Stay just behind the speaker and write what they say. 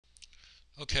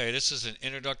Okay, this is an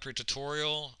introductory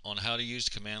tutorial on how to use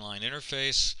the command line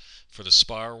interface for the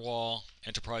Sphirewall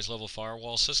enterprise level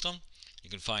firewall system. You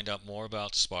can find out more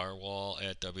about Sphirewall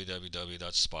at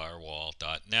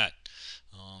www.sphirewall.net.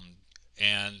 Um,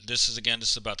 and this is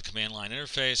about the command line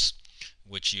interface,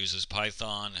 which uses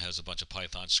Python, has a bunch of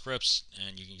Python scripts,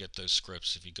 and you can get those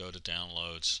scripts if you go to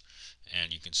downloads,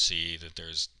 and you can see that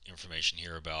there's information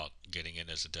here about getting it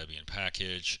as a Debian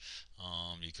package.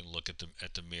 You can look at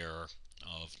the mirror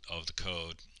of the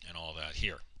code and all that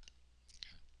here.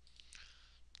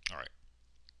 All right,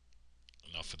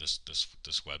 enough of this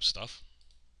web stuff.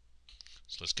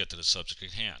 So let's get to the subject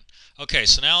at hand. Okay,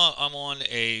 so now I'm on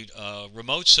a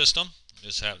remote system.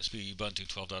 This happens to be Ubuntu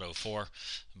 12.04,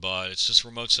 but it's just a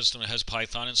remote system that has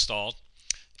Python installed,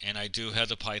 and I do have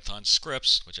the Python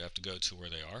scripts, which I have to go to where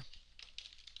they are.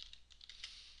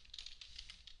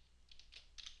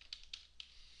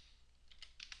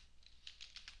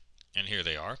 And here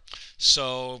they are.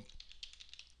 So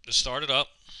to start it up,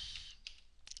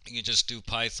 you can just do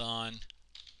Python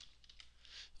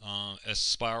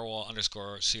Sphirewall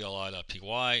underscore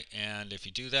CLI.py, and if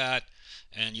you do that,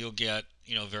 and you'll get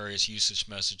various usage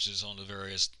messages on the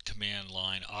various command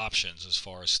line options as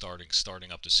far as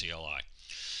starting up the CLI.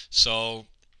 So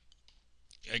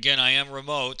again, I am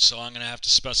remote, so I'm going to have to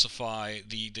specify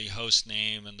the host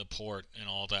name and the port and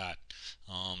all that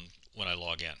when I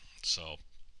log in. So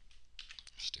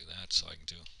let's do that. So I can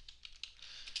do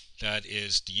that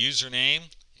is the username,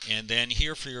 and then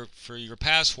here for your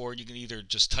password, you can either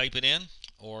just type it in,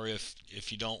 or if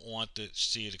you don't want to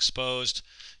see it exposed,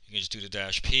 you can just do the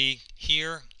 -p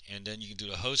here, and then you can do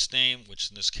the host name, which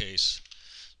in this case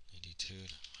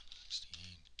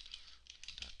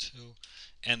 82.168.2,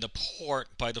 and the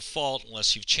port by default,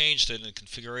 unless you've changed it in the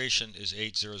configuration, is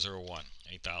 8001,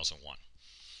 8001.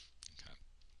 Okay.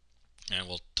 And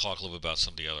we'll talk a little bit about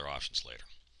some of the other options later.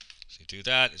 So you do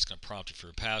that, it's going to prompt you for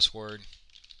your password.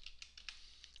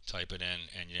 Type it in,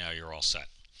 and now you're all set.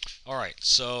 All right,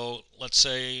 so let's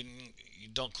say you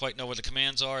don't quite know what the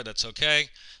commands are. That's okay.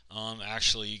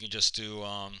 Actually, you can just do,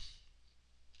 and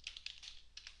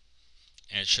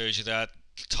it shows you that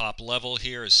top level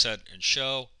here is set and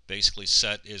show. Basically,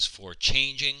 set is for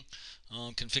changing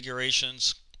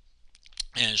configurations,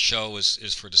 and show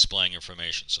is for displaying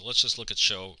information. So let's just look at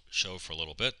show for a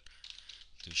little bit.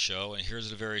 Do show, and here's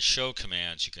the various show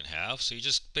commands you can have. So you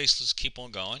just basically just keep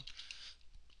on going.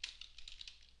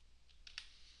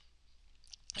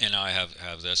 And now I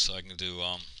have this, so I can do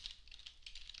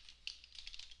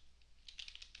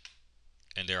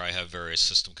and there I have various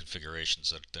system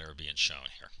configurations that are being shown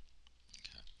here.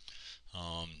 Okay.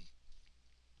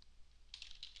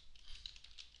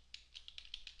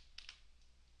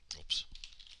 Oops.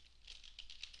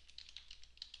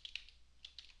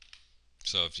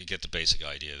 So if you get the basic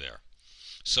idea there.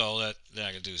 So then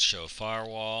I can do is show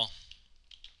firewall,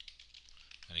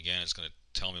 and again it's going to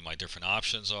tell me my different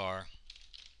options are.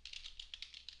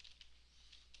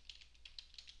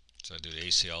 So I do the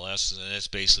ACLS, and that's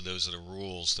basically those are the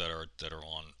rules that are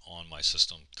on my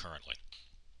system currently.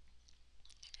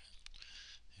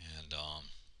 And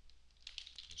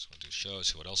just want to do show,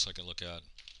 see what else I can look at.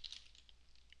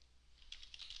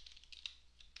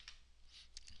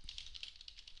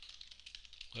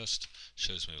 List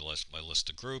shows me my list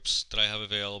of groups that I have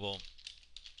available.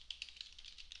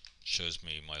 Shows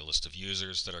me my list of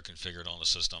users that are configured on the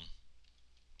system.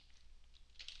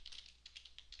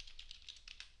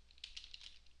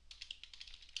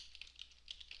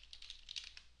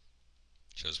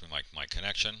 Shows me my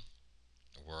connection,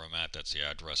 where I'm at. That's the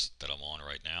address that I'm on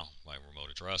right now, my remote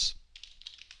address.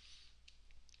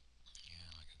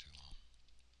 And I can do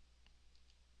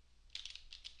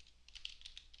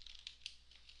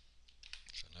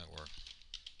show network.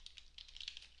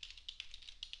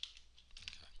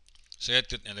 Okay. So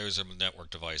and there's some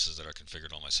network devices that are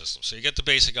configured on my system. So you get the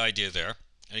basic idea there.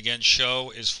 And again,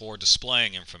 show is for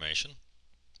displaying information.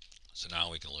 So now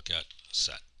we can look at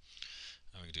set.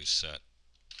 And we can do set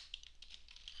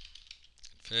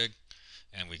config,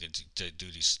 and we can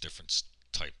do these different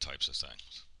types of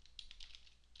things.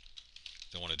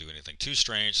 Don't want to do anything too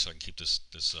strange, so I can keep this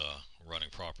running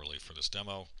properly for this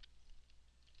demo.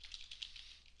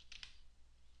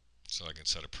 So I can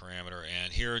set a parameter,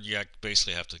 and here you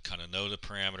basically have to kind of know the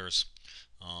parameters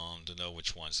to know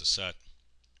which ones to set.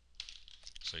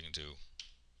 So you can do,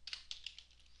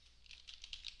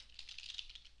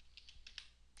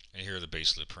 and here are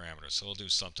basically the parameters. So we'll do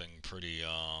something pretty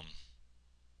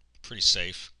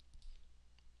safe.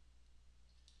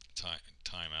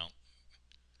 Timeout,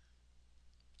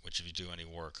 which if you do any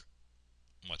work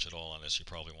much at all on this, you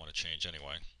probably want to change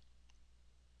anyway.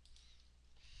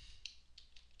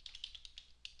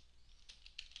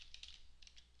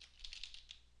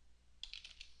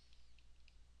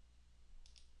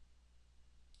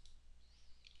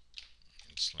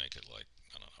 make it like,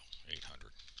 I don't know,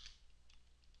 800.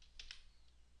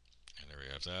 And there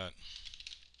you have that.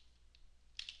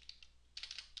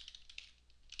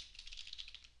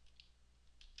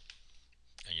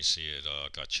 And you see it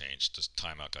got changed. This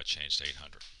timeout got changed to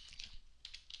 800.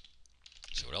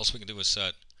 So what else we can do is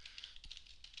set.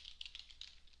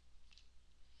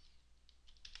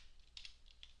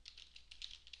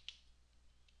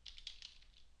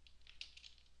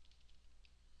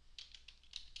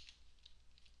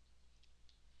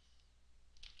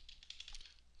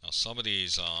 Now some of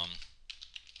these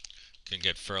can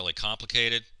get fairly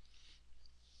complicated.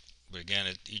 But again,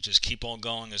 you just keep on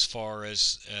going as far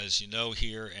as you know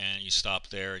here, and you stop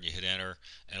there and you hit enter,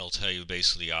 and it'll tell you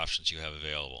basically the options you have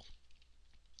available.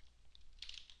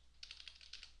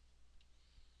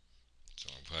 So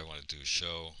what I probably want to do is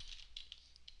show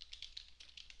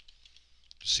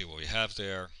to see what we have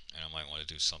there, and I might want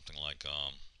to do something like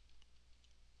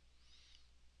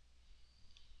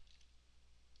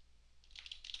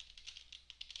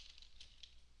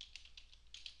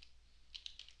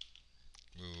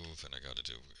move, and I got to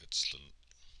do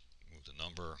move the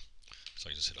number. So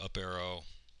I just hit up arrow.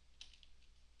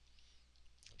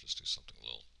 I'll just do something a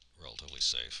little relatively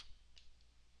safe.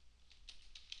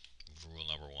 Move rule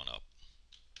number 1 up.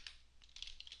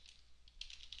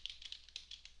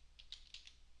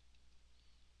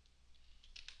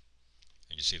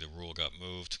 And you see the rule got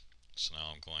moved. So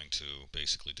now I'm going to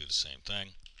basically do the same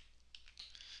thing,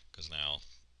 because now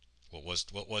what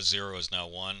was 0 is now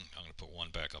 1. I'm going to put 1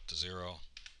 back up to 0.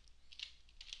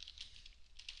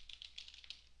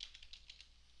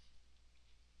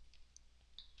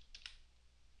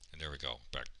 And there we go,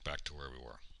 back to where we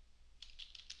were.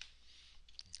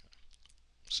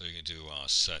 So you can do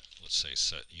set, let's say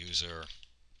set user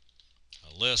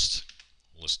list,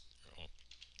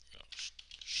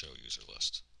 show user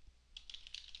list.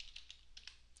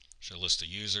 Show list of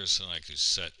users, so I can do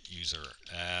set user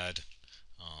add,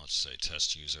 let's say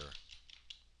test user.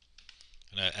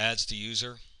 And that adds the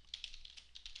user.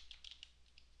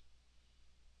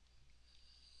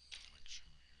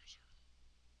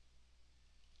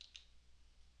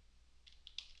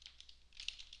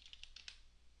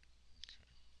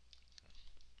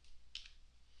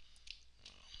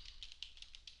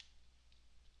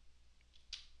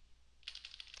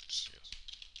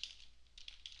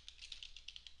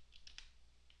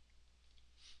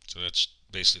 So that's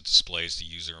basically displays the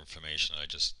user information I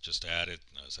just added.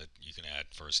 As you can add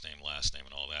first name, last name,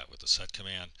 and all that with the set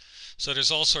command. So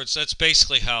there's all sorts. That's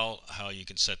basically how you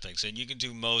can set things, and you can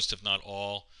do most, if not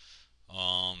all,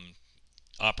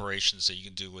 operations that you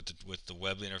can do with the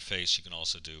web interface. You can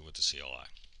also do with the CLI.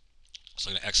 So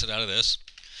I'm going to exit out of this.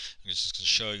 I'm just going to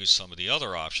show you some of the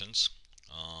other options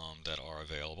that are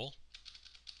available.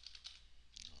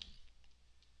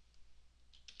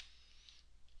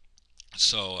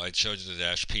 So I showed you the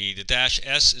 -P. The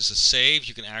 -S is a save.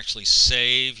 You can actually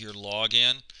save your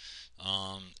login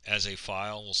as a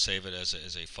file. We'll save it as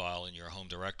a file in your home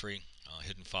directory,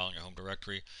 hidden file in your home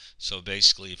directory. So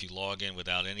basically, if you log in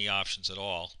without any options at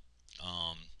all,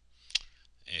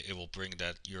 it will bring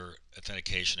your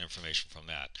authentication information from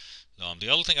that. The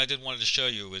other thing I did wanted to show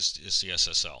you is the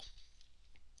SSL.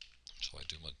 So I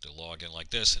do the login like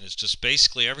this, and it's just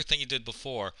basically everything you did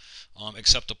before,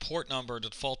 except the port number. The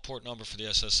default port number for the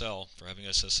SSL, for having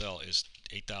SSL, is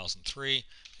 8003.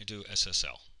 I do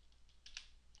SSL.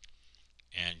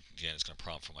 And again, it's going to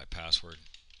prompt for my password.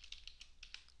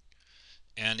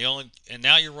 And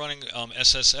now you're running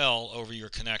SSL over your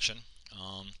connection,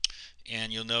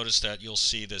 and you'll notice that you'll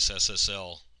see this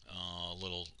SSL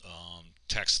little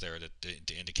text there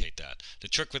to indicate that. The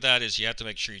trick with that is you have to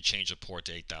make sure you change the port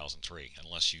to 8003,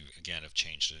 unless you again have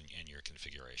changed it in your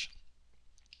configuration.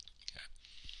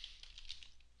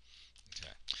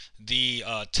 Okay. The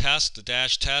test, the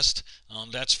 -test,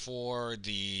 that's for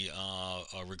the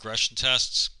regression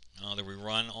tests that we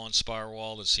run on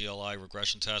Sphirewall, the CLI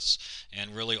regression tests,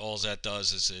 and really all that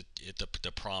does is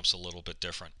the prompt's a little bit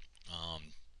different.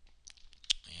 And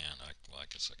I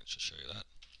guess I can just show you that.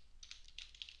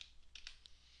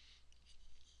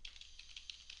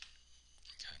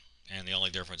 Okay. And the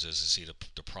only difference is to see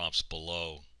the prompts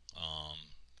below,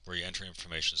 where you enter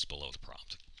information is below the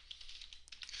prompt.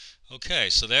 Okay,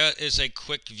 so that is a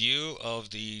quick view of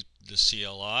the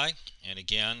CLI. And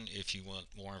again, if you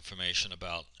want more information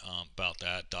about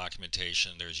that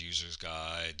documentation, there's users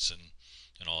guides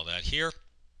and all that here.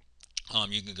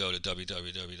 You can go to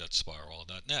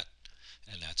www.sphirewall.net,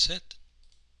 and that's it.